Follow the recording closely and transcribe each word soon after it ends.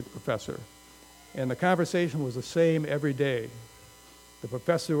professor. And the conversation was the same every day. The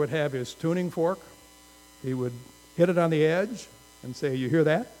professor would have his tuning fork. He would hit it on the edge and say, "You hear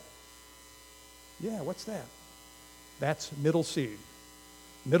that?" "Yeah, what's that?" "That's middle C."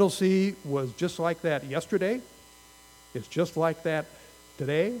 Middle C was just like that yesterday. It's just like that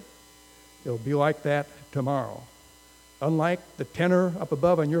today. It'll be like that tomorrow. Unlike the tenor up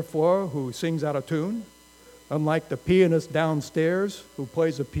above on your floor who sings out of tune, unlike the pianist downstairs who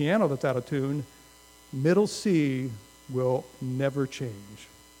plays a piano that's out of tune, middle C will never change.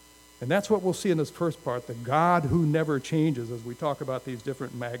 And that's what we'll see in this first part, the God who never changes, as we talk about these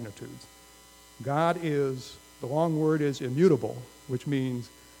different magnitudes. God is, the long word is immutable, which means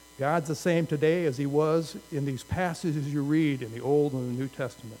God's the same today as he was in these passages you read in the Old and the New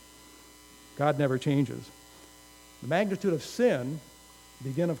Testament. God never changes. The magnitude of sin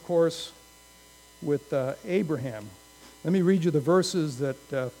begin, of course, with Abraham. Let me read you the verses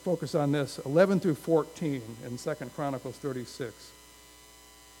that focus on this, 11 through 14 in 2 Chronicles 36.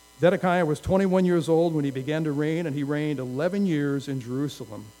 Zedekiah was 21 years old when he began to reign, and he reigned 11 years in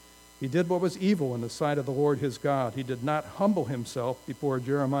Jerusalem. He did what was evil in the sight of the Lord his God. He did not humble himself before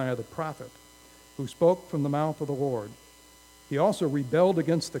Jeremiah the prophet, who spoke from the mouth of the Lord. He also rebelled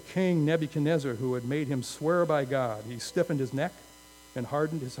against the king Nebuchadnezzar, who had made him swear by God. He stiffened his neck and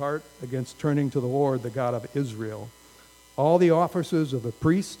hardened his heart against turning to the Lord, the God of Israel. All the officers of the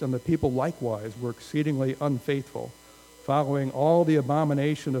priests and the people likewise were exceedingly unfaithful, following all the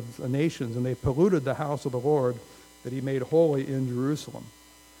abomination of the nations, and they polluted the house of the Lord that he made holy in Jerusalem.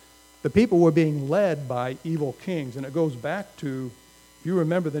 The people were being led by evil kings, and it goes back to, if you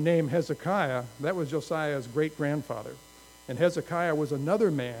remember the name Hezekiah, that was Josiah's great-grandfather. And Hezekiah was another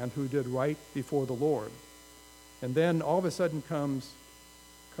man who did right before the Lord. And then all of a sudden comes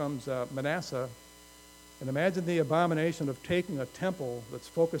Manasseh, and imagine the abomination of taking a temple that's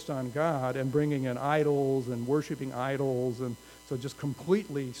focused on God and bringing in idols and worshiping idols, and so just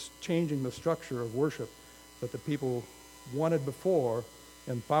completely changing the structure of worship that the people wanted before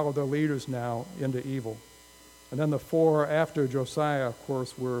and followed their leaders now into evil. And then the four after Josiah, of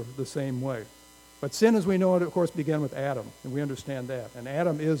course, were the same way. But sin, as we know it, of course, began with Adam, and we understand that. And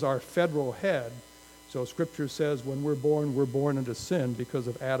Adam is our federal head, so Scripture says when we're born into sin because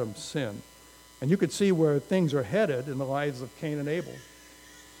of Adam's sin. And you could see where things are headed in the lives of Cain and Abel.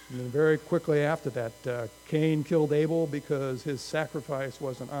 And then very quickly after that, Cain killed Abel because his sacrifice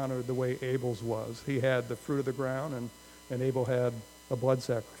wasn't honored the way Abel's was. He had the fruit of the ground, and Abel had a blood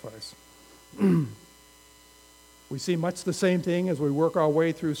sacrifice. We see much the same thing as we work our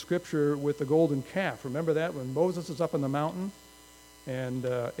way through Scripture with the golden calf. Remember that when Moses is up in the mountain and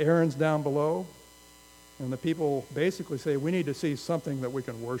Aaron's down below, and the people basically say, we need to see something that we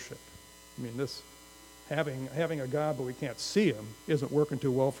can worship. I mean, this having a God but we can't see him isn't working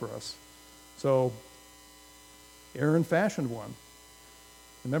too well for us. So Aaron fashioned one.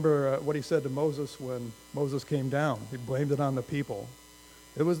 Remember what he said to Moses when Moses came down. He blamed it on the people.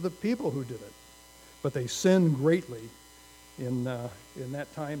 It was the people who did it. But they sinned greatly in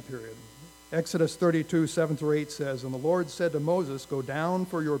that time period. Exodus 32, 7 through 8 says, "And the Lord said to Moses, Go down,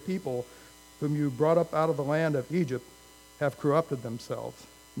 for your people, whom you brought up out of the land of Egypt, have corrupted themselves."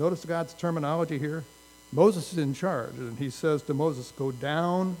 Notice God's terminology here. Moses is in charge, and he says to Moses, "Go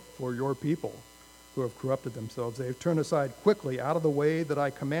down, for your people who have corrupted themselves. They have turned aside quickly out of the way that I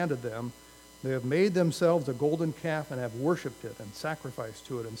commanded them. They have made themselves a golden calf and have worshipped it and sacrificed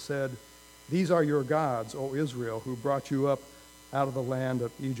to it and said, These are your gods, O Israel, who brought you up out of the land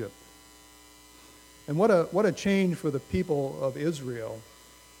of Egypt." And what a change for the people of Israel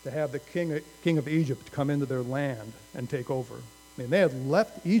to have the king of Egypt come into their land and take over. I mean, they had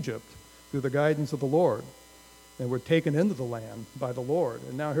left Egypt through the guidance of the Lord and were taken into the land by the Lord.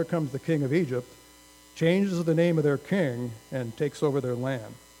 And now here comes the king of Egypt, changes the name of their king, and takes over their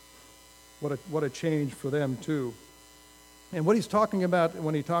land. What a change for them, too. And what he's talking about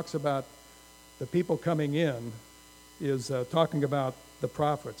when he talks about the people coming in is talking about the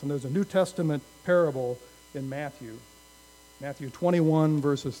prophets. And there's a New Testament parable in Matthew 21,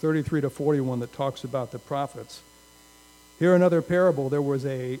 verses 33 to 41, that talks about the prophets. Here another parable. There was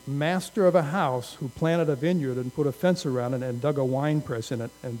a master of a house who planted a vineyard and put a fence around it and dug a winepress in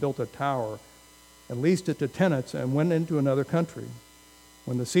it and built a tower and leased it to tenants and went into another country.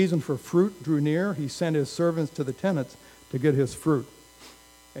 When the season for fruit drew near, he sent his servants to the tenants to get his fruit.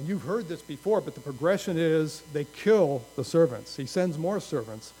 And you've heard this before, but the progression is they kill the servants. He sends more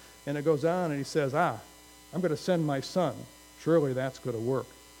servants, and it goes on, and he says, I'm going to send my son. Surely that's going to work.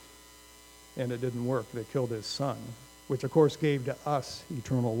 And it didn't work. They killed his son, which, of course, gave to us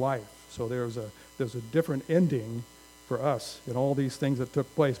eternal life. So there's a different ending for us in all these things that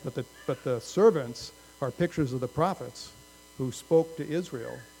took place. But the servants are pictures of the prophets who spoke to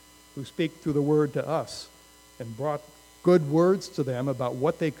Israel, who speak through the word to us, and brought good words to them about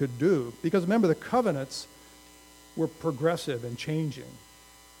what they could do. Because remember, the covenants were progressive and changing.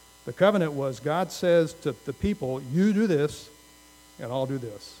 The covenant was God says to the people, you do this, and I'll do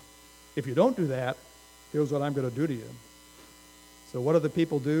this. If you don't do that, here's what I'm going to do to you. So what do the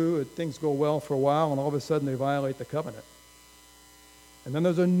people do? Things go well for a while, and all of a sudden they violate the covenant. And then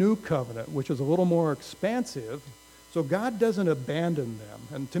there's a new covenant, which is a little more expansive. So God doesn't abandon them.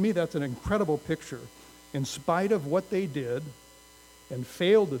 And to me, that's an incredible picture. In spite of what they did and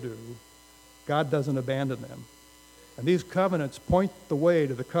failed to do, God doesn't abandon them. And these covenants point the way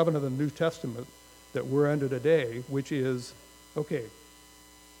to the covenant of the New Testament that we're under today, which is, okay,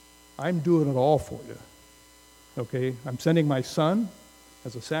 I'm doing it all for you. Okay, I'm sending my son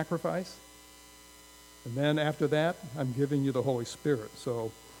as a sacrifice. And then after that, I'm giving you the Holy Spirit.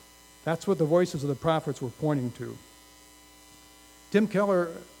 So that's what the voices of the prophets were pointing to. Tim Keller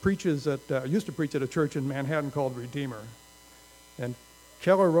used to preach at a church in Manhattan called Redeemer. And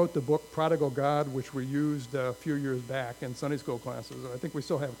Keller wrote the book Prodigal God, which we used a few years back in Sunday school classes. I think we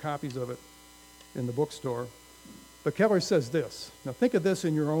still have copies of it in the bookstore. But Keller says this. Now think of this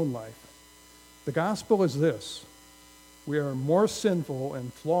in your own life. The gospel is this. We are more sinful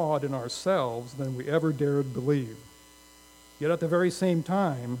and flawed in ourselves than we ever dared believe. Yet at the very same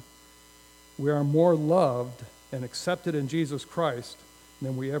time, we are more loved and accepted in Jesus Christ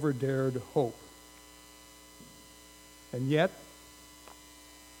than we ever dared hope. And yet,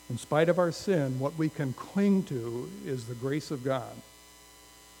 in spite of our sin, what we can cling to is the grace of God.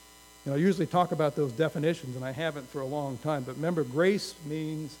 I usually talk about those definitions, and I haven't for a long time, but remember, grace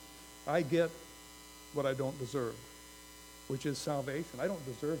means I get what I don't deserve, which is salvation. I don't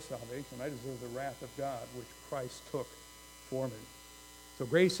deserve salvation. I deserve the wrath of God, which Christ took for me. So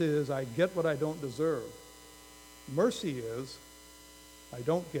grace is I get what I don't deserve. Mercy is I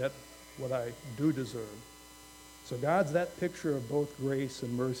don't get what I do deserve. So God's that picture of both grace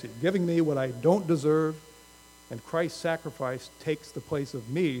and mercy, giving me what I don't deserve, and Christ's sacrifice takes the place of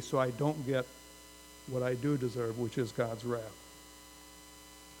me so I don't get what I do deserve, which is God's wrath.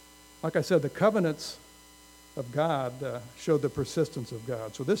 Like I said, the covenants of God show the persistence of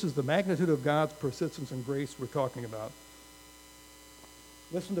God. So this is the magnitude of God's persistence and grace we're talking about.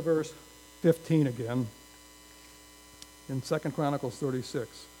 Listen to verse 15 again in 2 Chronicles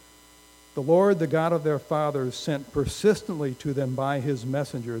 36. The Lord, the God of their fathers, sent persistently to them by his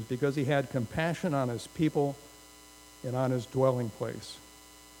messengers because he had compassion on his people and on his dwelling place.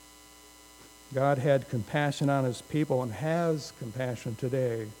 God had compassion on his people and has compassion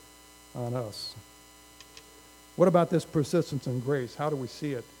today on us. What about this persistence and grace? How do we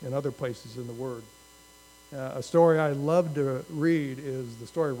see it in other places in the Word? A story I love to read is the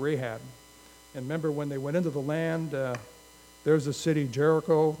story of Rahab. And remember when they went into the land, there's a city,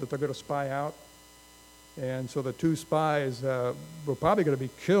 Jericho, that they're going to spy out. And so the two spies were probably going to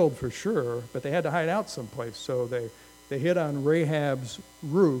be killed for sure, but they had to hide out someplace. So they hid on Rahab's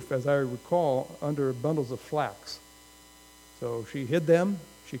roof, as I recall, under bundles of flax. So she hid them.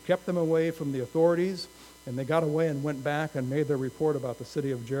 She kept them away from the authorities, and they got away and went back and made their report about the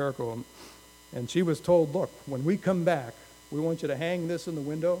city of Jericho. And she was told, look, when we come back, we want you to hang this in the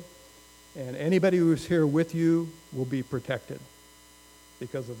window, and anybody who's here with you will be protected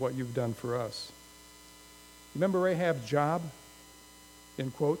because of what you've done for us. Remember Rahab's job,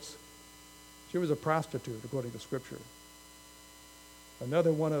 in quotes? She was a prostitute, according to Scripture.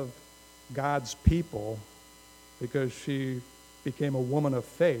 Another one of God's people, because she became a woman of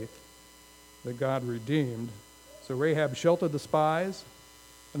faith that God redeemed. So Rahab sheltered the spies.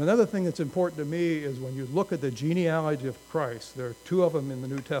 And another thing that's important to me is when you look at the genealogy of Christ, there are two of them in the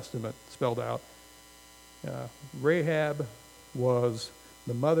New Testament spelled out. Rahab was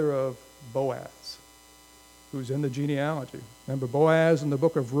the mother of Boaz, who's in the genealogy. Remember Boaz in the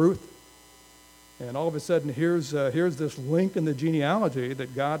book of Ruth? And all of a sudden, here's this link in the genealogy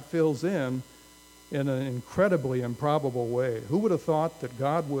that God fills in an incredibly improbable way. Who would have thought that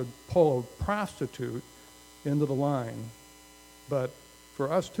God would pull a prostitute into the line? But for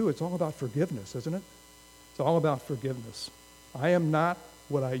us, too, it's all about forgiveness, isn't it? It's all about forgiveness. I am not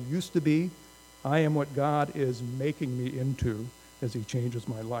what I used to be. I am what God is making me into as he changes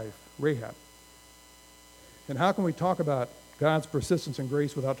my life. Rahab. And how can we talk about God's persistence and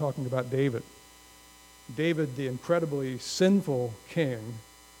grace without talking about David? David, the incredibly sinful king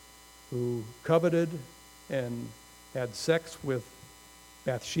who coveted and had sex with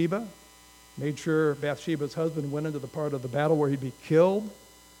Bathsheba, made sure Bathsheba's husband went into the part of the battle where he'd be killed.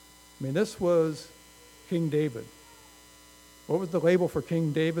 I mean, this was King David. What was the label for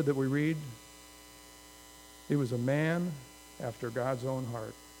King David that we read? He was a man after God's own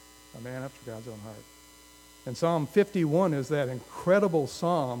heart. A man after God's own heart. And Psalm 51 is that incredible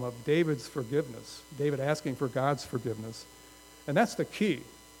psalm of David's forgiveness, David asking for God's forgiveness. And that's the key.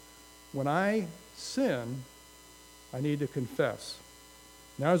 When I sin, I need to confess.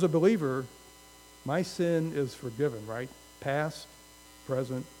 Now, as a believer, my sin is forgiven, right? Past,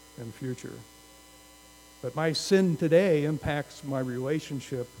 present, and future. But my sin today impacts my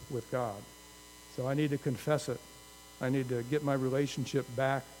relationship with God. So I need to confess it. I need to get my relationship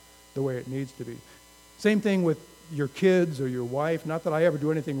back the way it needs to be. Same thing with your kids or your wife. Not that I ever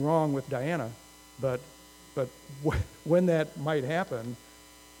do anything wrong with Diana, but when that might happen,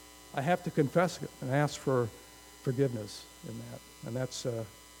 I have to confess it and ask for forgiveness in that. And that's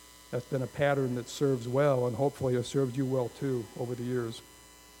been a pattern that serves well, and hopefully has served you well too over the years.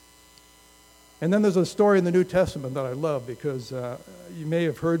 And then there's a story in the New Testament that I love because you may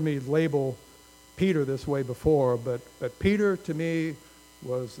have heard me label Peter this way before, but Peter to me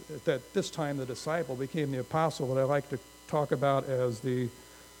was, at this time, the disciple, became the apostle that I like to talk about as the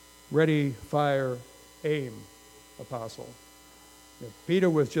ready, fire, aim apostle. You know, Peter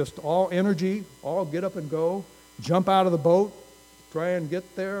was just all energy, all get up and go, jump out of the boat, try and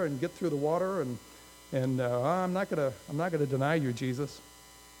get there and get through the water, and I'm not gonna deny you, Jesus.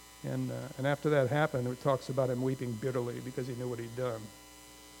 And after that happened, it talks about him weeping bitterly because he knew what he'd done.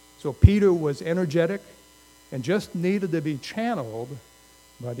 So Peter was energetic and just needed to be channeled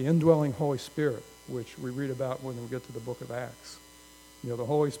by the indwelling Holy Spirit, which we read about when we get to the book of Acts. You know, the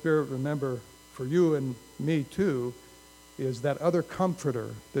Holy Spirit, remember, for you and me too, is that other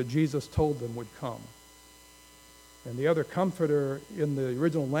comforter that Jesus told them would come. And the other comforter in the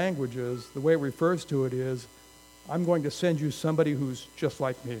original languages, the way it refers to it is, I'm going to send you somebody who's just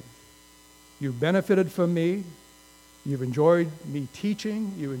like me. You've benefited from me. You've enjoyed me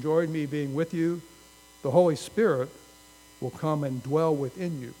teaching. You've enjoyed me being with you. The Holy Spirit will come and dwell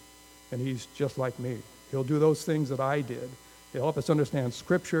within you. And he's just like me. He'll do those things that I did. He'll help us understand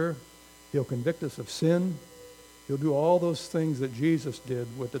Scripture. He'll convict us of sin. He'll do all those things that Jesus did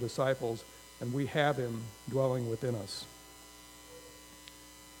with the disciples, and we have him dwelling within us.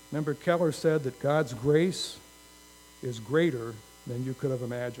 Remember, Keller said that God's grace is greater than you could have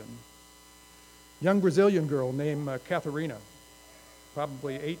imagined. A young Brazilian girl named Katharina,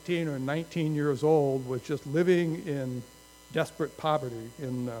 probably 18 or 19 years old, was just living in desperate poverty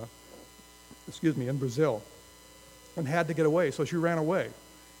in Brazil, and had to get away, so she ran away.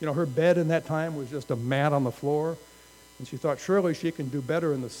 You know, her bed in that time was just a mat on the floor, and she thought surely she can do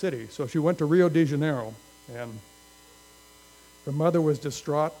better in the city. So she went to Rio de Janeiro, and her mother was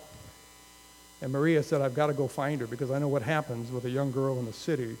distraught, and Maria said, I've got to go find her because I know what happens with a young girl in the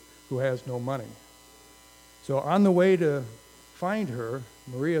city who has no money. So on the way to find her,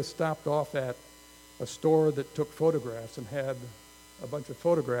 Maria stopped off at a store that took photographs and had a bunch of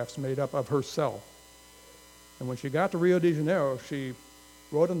photographs made up of herself. And when she got to Rio de Janeiro, she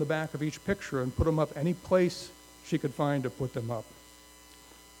wrote on the back of each picture and put them up any place she could find to put them up.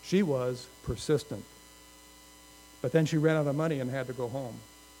 She was persistent. But then she ran out of money and had to go home.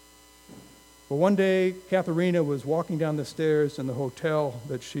 Well, one day, Katharina was walking down the stairs in the hotel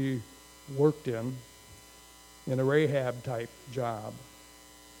that she worked in a Rahab-type job.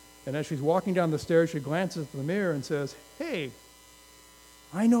 And as she's walking down the stairs, she glances at the mirror and says, hey,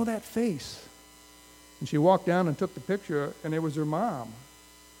 I know that face. And she walked down and took the picture, and it was her mom.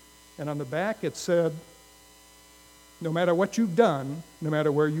 And on the back it said, no matter what you've done, no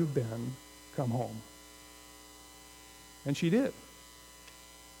matter where you've been, come home. And she did.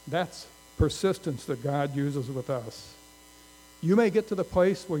 That's persistence that God uses with us. You may get to the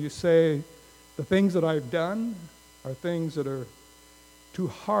place where you say, the things that I've done are things that are too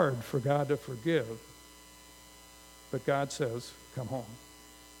hard for God to forgive. But God says, come home.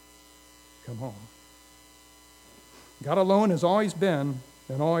 Come home. God alone has always been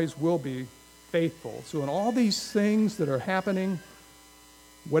and always will be faithful. So in all these things that are happening,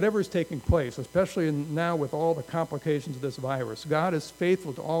 whatever is taking place, especially now with all the complications of this virus, God is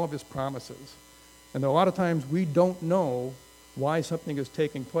faithful to all of his promises. And a lot of times we don't know why something is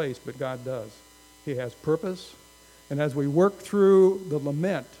taking place, but God does. He has purpose. And as we work through the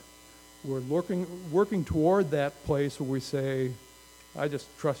lament, we're working toward that place where we say, I just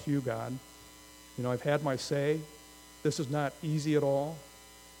trust you, God. You know, I've had my say. This is not easy at all.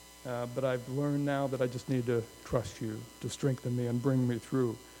 But I've learned now that I just need to trust you to strengthen me and bring me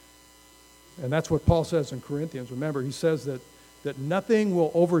through. And that's what Paul says in Corinthians. Remember, he says that nothing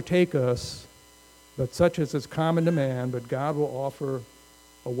will overtake us but such as is common to man, but God will offer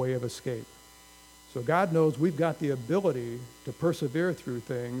a way of escape. So God knows we've got the ability to persevere through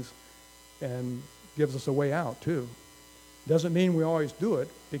things and gives us a way out too. Doesn't mean we always do it,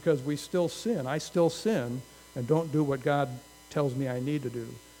 because we still sin. I still sin and don't do what God tells me I need to do.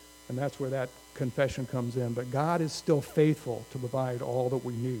 And that's where that confession comes in. But God is still faithful to provide all that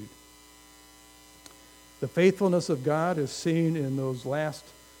we need. The faithfulness of God is seen in those last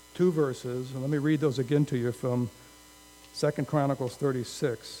two verses. And let me read those again to you from 2 Chronicles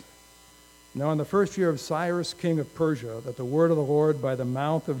 36. Now in the first year of Cyrus, king of Persia, that the word of the Lord by the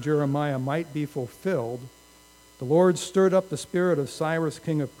mouth of Jeremiah might be fulfilled, the Lord stirred up the spirit of Cyrus,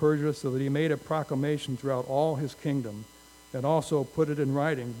 king of Persia, so that he made a proclamation throughout all his kingdom, and also put it in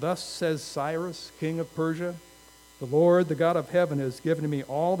writing. Thus says Cyrus, king of Persia, the Lord, the God of heaven, has given me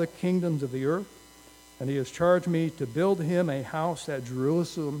all the kingdoms of the earth, and he has charged me to build him a house at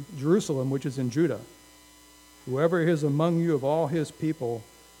Jerusalem, which is in Judah. Whoever is among you of all his people,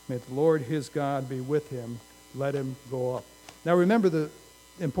 may the Lord his God be with him. Let him go up. Now remember the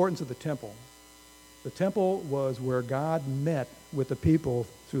importance of the temple. The temple was where God met with the people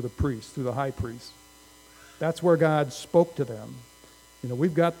through the priest, through the high priest. That's where God spoke to them. You know,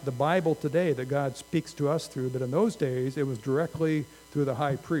 we've got the Bible today that God speaks to us through, but in those days it was directly through the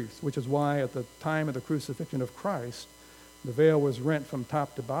high priest, which is why at the time of the crucifixion of Christ, the veil was rent from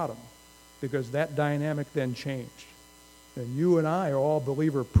top to bottom, because that dynamic then changed. And you and I are all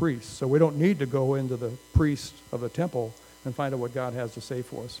believer priests, so we don't need to go into the priest of the temple and find out what God has to say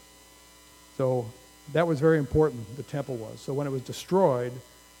for us. So that was very important, the temple was. So when it was destroyed,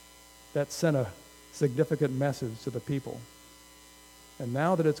 that sent a significant message to the people. And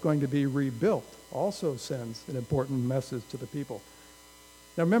now that it's going to be rebuilt, also sends an important message to the people.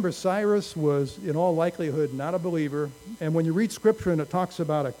 Now remember, Cyrus was in all likelihood not a believer, and when you read scripture and it talks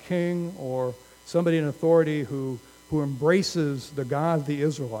about a king or somebody in authority who embraces the God of the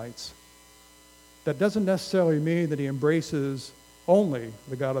Israelites, that doesn't necessarily mean that he embraces only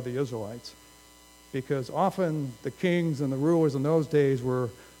the God of the Israelites, because often the kings and the rulers in those days were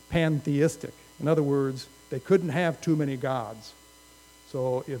pantheistic. In other words, they couldn't have too many gods.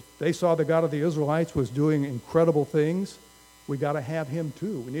 So if they saw the God of the Israelites was doing incredible things, we got to have him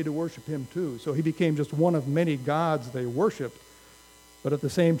too. We need to worship him too. So he became just one of many gods they worshiped. But at the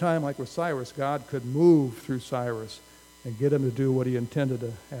same time, like with Cyrus, God could move through Cyrus and get him to do what he intended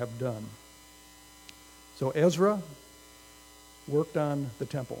to have done. So Ezra worked on the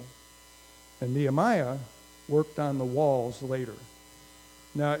temple, and Nehemiah worked on the walls later.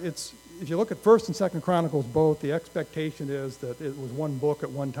 Now, if you look at 1st and 2nd Chronicles both, the expectation is that it was one book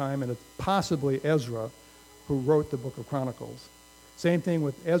at one time, and it's possibly Ezra who wrote the book of Chronicles. Same thing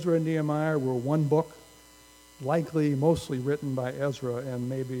with Ezra and Nehemiah were one book, likely mostly written by Ezra and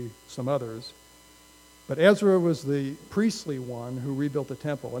maybe some others. But Ezra was the priestly one who rebuilt the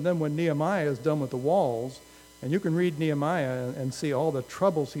temple. And then when Nehemiah is done with the walls, and you can read Nehemiah and see all the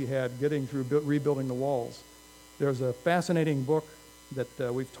troubles he had getting through rebuilding the walls. There's a fascinating book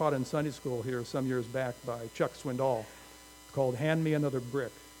that we've taught in Sunday school here some years back by Chuck Swindoll called Hand Me Another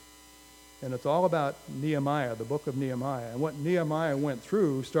Brick. And it's all about Nehemiah, the book of Nehemiah, and what Nehemiah went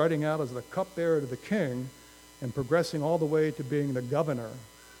through, starting out as the cupbearer to the king and progressing all the way to being the governor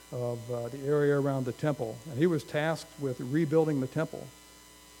of the area around the temple. And he was tasked with rebuilding the temple.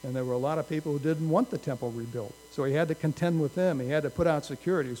 And there were a lot of people who didn't want the temple rebuilt. So he had to contend with them. He had to put out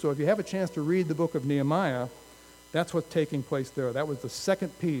security. So if you have a chance to read the book of Nehemiah, that's what's taking place there. That was the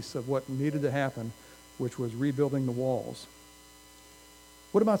second piece of what needed to happen, which was rebuilding the walls.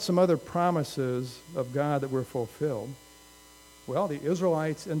 What about some other promises of God that were fulfilled? Well, the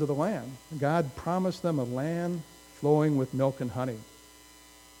Israelites into the land. God promised them a land flowing with milk and honey.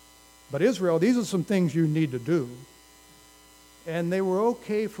 But Israel, these are some things you need to do. And they were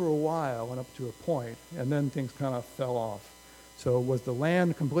okay for a while and up to a point, and then things kind of fell off. So was the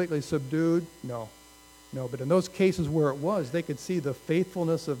land completely subdued? No. No, but in those cases where it was, they could see the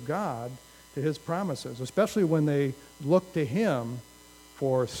faithfulness of God to his promises, especially when they looked to him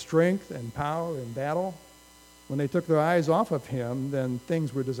for strength and power in battle. When they took their eyes off of him, then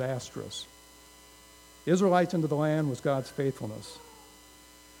things were disastrous. Israelites into the land was God's faithfulness.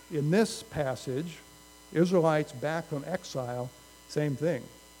 In this passage, Israelites back from exile, same thing.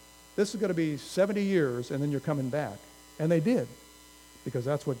 This is going to be 70 years, and then you're coming back. And they did, because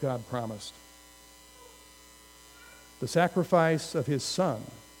that's what God promised. The sacrifice of his son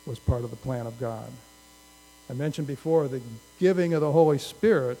was part of the plan of God. I mentioned before, the giving of the Holy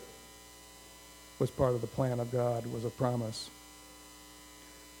Spirit was part of the plan of God, was a promise.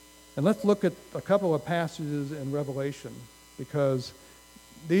 And let's look at a couple of passages in Revelation, because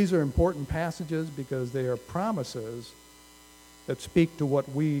these are important passages because they are promises that speak to what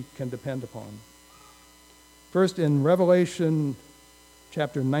we can depend upon. First, in Revelation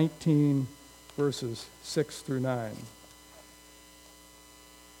chapter 19, verses 6 through 9.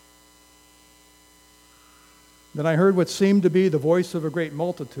 Then I heard what seemed to be the voice of a great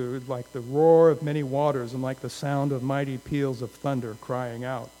multitude, like the roar of many waters, and like the sound of mighty peals of thunder, crying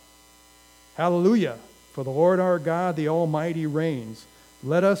out, Hallelujah! For the Lord our God, the Almighty, reigns.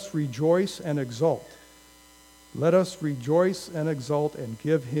 Let us rejoice and exult. Let us rejoice and exult and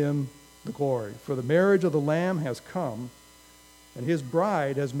give him the glory. For the marriage of the Lamb has come, and his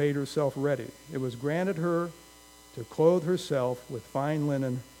bride has made herself ready. It was granted her to clothe herself with fine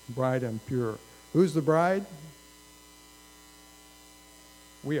linen, bright and pure. Who's the bride?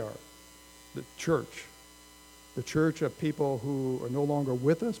 We are, the church. The church of people who are no longer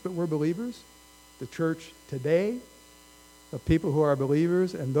with us, but we're believers. The church today of people who are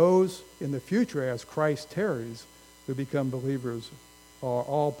believers, and those in the future as Christ tarries who become believers are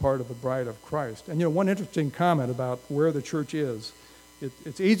all part of the bride of Christ. And one interesting comment about where the church is.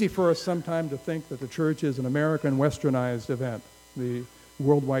 It's easy for us sometimes to think that the church is an American westernized event, the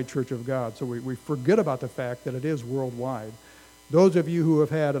worldwide Church of God. So we forget about the fact that it is worldwide. Those of you who have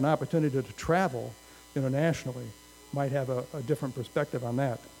had an opportunity to travel internationally might have a different perspective on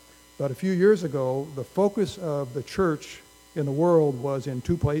that. But a few years ago, the focus of the church in the world was in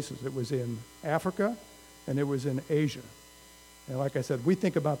two places. It was in Africa and it was in Asia. And like I said, we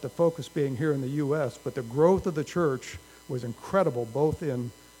think about the focus being here in the U.S., but the growth of the church was incredible both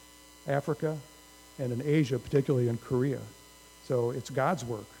in Africa and in Asia, particularly in Korea. So it's God's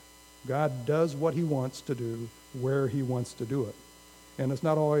work. God does what he wants to do where he wants to do it. And it's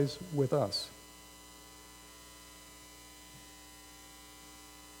not always with us.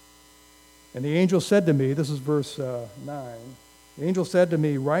 And the angel said to me, this is verse 9, the angel said to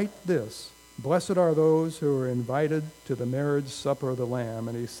me, write this, blessed are those who are invited to the marriage supper of the Lamb.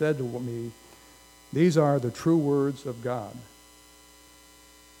 And he said to me, these are the true words of God.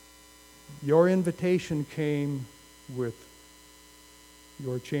 Your invitation came with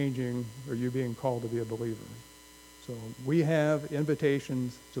your changing or you being called to be a believer. So we have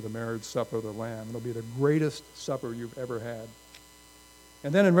invitations to the marriage supper of the Lamb. It'll be the greatest supper you've ever had.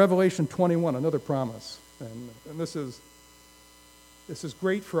 And then in Revelation 21, another promise. And this is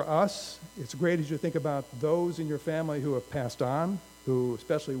great for us. It's great as you think about those in your family who have passed on, who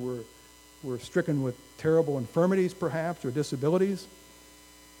especially were stricken with terrible infirmities perhaps or disabilities.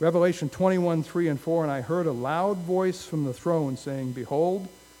 Revelation 21, 3 and 4, and I heard a loud voice from the throne saying, behold,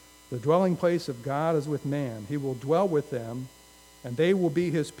 the dwelling place of God is with man. He will dwell with them, and they will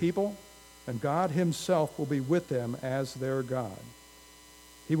be his people, and God himself will be with them as their God.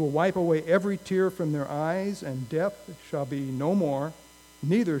 He will wipe away every tear from their eyes, and death shall be no more.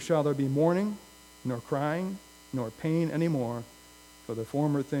 Neither shall there be mourning, nor crying, nor pain any more, for the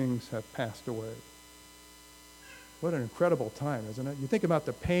former things have passed away. What an incredible time, isn't it? You think about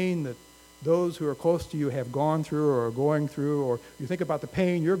the pain that those who are close to you have gone through or are going through, or you think about the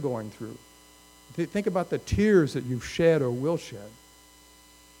pain you're going through. Think about the tears that you've shed or will shed.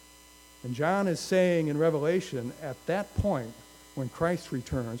 And John is saying in Revelation, at that point, when Christ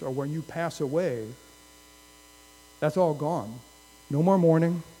returns or when you pass away, that's all gone. No more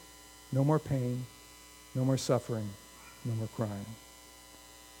mourning, no more pain, no more suffering, no more crying.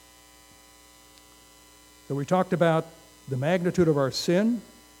 So we talked about the magnitude of our sin.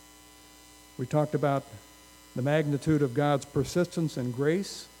 We talked about the magnitude of God's persistence and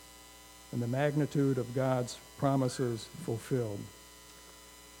grace and the magnitude of God's promises fulfilled.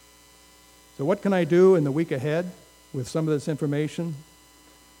 So what can I do in the week ahead with some of this information?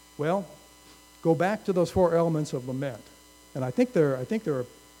 Well, go back to those four elements of lament. And I think they're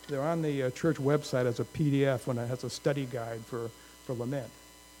on the church website as a PDF when it has a study guide for lament.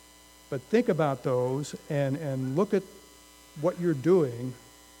 But think about those and look at what you're doing,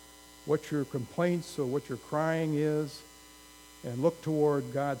 what your complaints or what your crying is, and look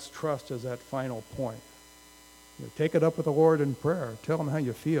toward God's trust as that final point. Take it up with the Lord in prayer. Tell him how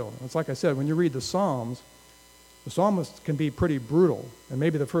you feel. It's like I said, when you read the Psalms, the psalmist can be pretty brutal. And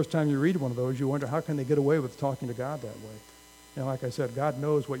maybe the first time you read one of those, you wonder, how can they get away with talking to God that way? And like I said, God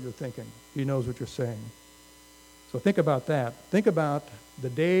knows what you're thinking. He knows what you're saying. So think about that. Think about the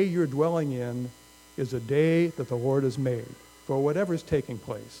day you're dwelling in is a day that the Lord has made for whatever's taking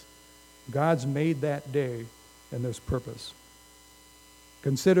place. God's made that day, and there's purpose.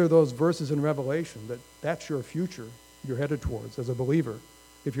 Consider those verses in Revelation, that's your future you're headed towards as a believer.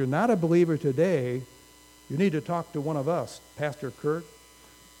 If you're not a believer today, you need to talk to one of us, Pastor Kurt,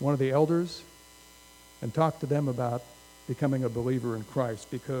 one of the elders, and talk to them about becoming a believer in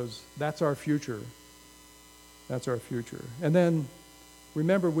Christ, because that's our future. That's our future. And then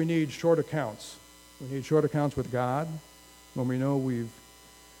remember, we need short accounts We need short accounts with God when we know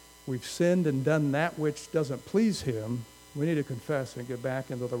we've sinned and done that which doesn't please him. We need to confess and get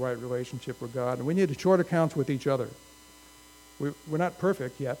back into the right relationship with God. And we need short accounts with each other. We're not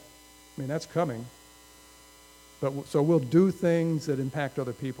perfect yet. I mean, that's coming. So we'll do things that impact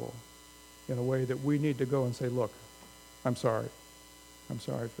other people in a way that we need to go and say, look, I'm sorry. I'm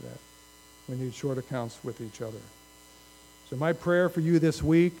sorry for that. We need short accounts with each other. So my prayer for you this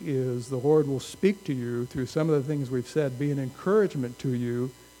week is the Lord will speak to you through some of the things we've said, be an encouragement to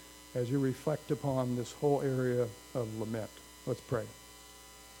you as you reflect upon this whole area of lament. Let's pray.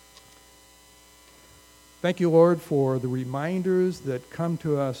 Thank you, Lord, for the reminders that come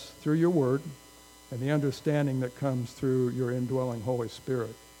to us through your word and the understanding that comes through your indwelling Holy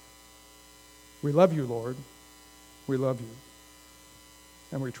Spirit. We love you, Lord. We love you.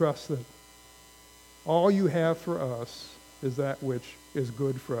 And we trust that all you have for us is that which is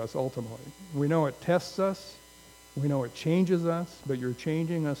good for us ultimately. We know it tests us. We know it changes us, but you're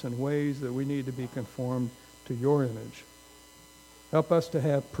changing us in ways that we need to be conformed to your image. Help us to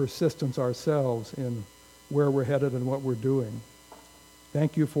have persistence ourselves in where we're headed and what we're doing.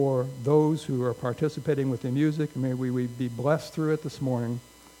 Thank you for those who are participating with the music, and may we be blessed through it this morning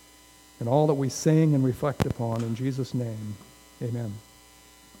and all that we sing and reflect upon. In Jesus' name, amen.